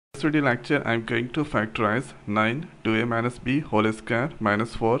this video lecture I am going to factorize 9 2a minus b whole square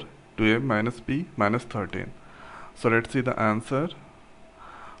minus 4 2a minus b minus 13. So let's see the answer.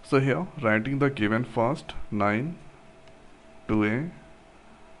 So here writing the given first, 9 2a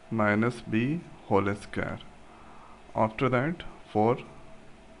minus b whole square. After that 4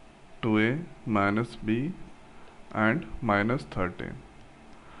 2a minus b and minus 13.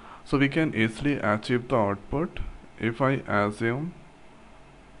 So we can easily achieve the output if I assume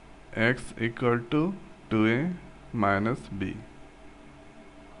x equal to 2a minus b.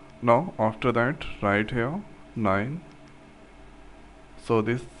 Now after that write here 9. So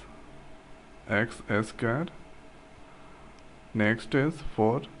this x square. Next is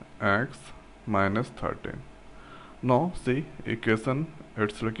 4x minus 13. Now see equation,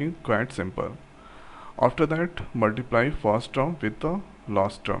 it's looking quite simple. After that multiply first term with the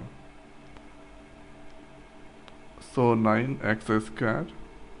last term. So 9x square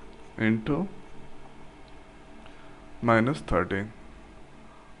into minus 13.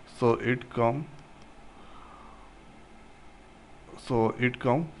 So it come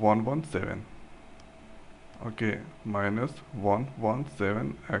 117. Okay, minus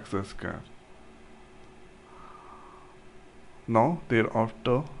 117x square. Now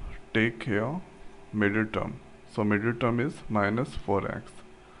thereafter take here middle term. So middle term is minus 4x.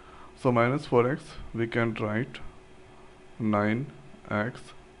 So minus 4x we can write 9x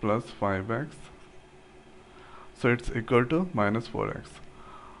plus 5x. So it's equal to minus 4x.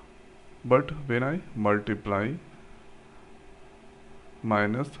 But when I multiply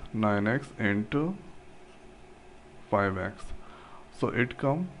minus 9x into 5x, so it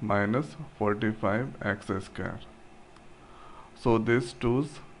come minus 45x square. So these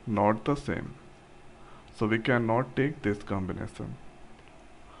two's not the same. So we cannot take this combination.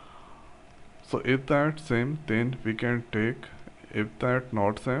 So if that same, then we can take. If that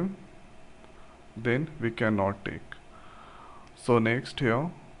not same, then we cannot take. So next here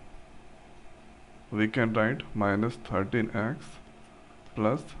we can write minus 13x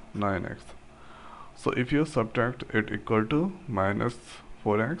plus 9x. So if you subtract it equal to minus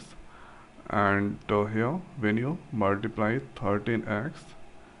 4x, and here when you multiply 13x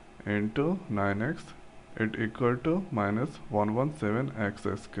into 9x, it equal to minus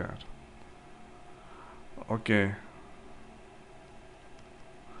 117x square. Okay,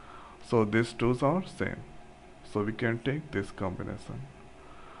 so these two are same, so we can take this combination.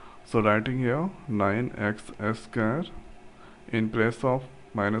 So writing here 9x square, in place of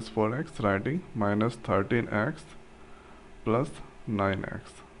minus 4x writing minus 13x plus 9x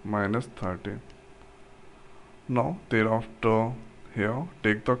minus 13. Now thereafter here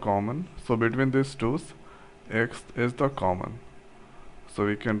take the common. So between these twos x is the common, so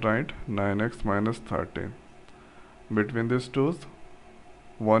we can write 9x minus 13. Between these twos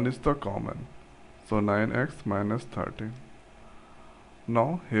 1 is the common, so 9x minus 13.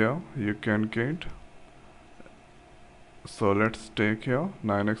 Now here you can get, so let's take here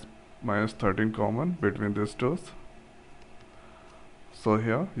 9x minus 13 common between these twos. So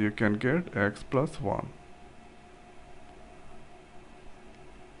here you can get x plus 1.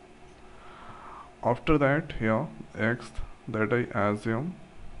 After that here x that I assume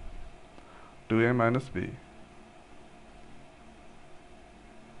 2a minus b.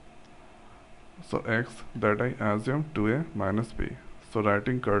 So x that I assume 2a minus b. So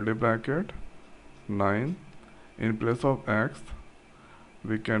writing curly bracket 9, in place of x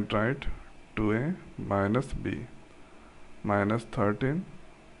we can write 2a minus b minus 13.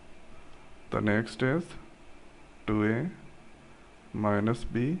 The next is 2a minus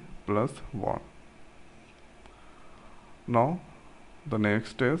b plus 1. Now the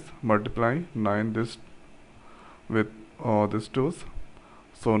next is multiply 9 this with these twos.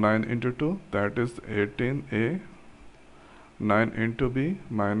 So 9 into 2, that is 18a. 9 into b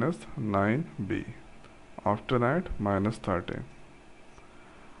minus 9b. After that minus 13.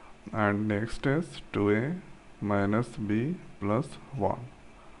 And next is 2a minus b plus 1.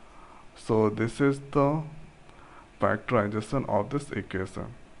 So this is the factorization of this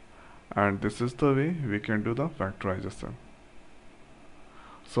equation, and this is the way we can do the factorization.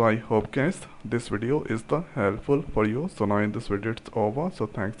 So I hope guys this video is the helpful for you. So now in this video it's over. So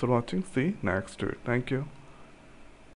thanks for watching. See you next video. Thank you.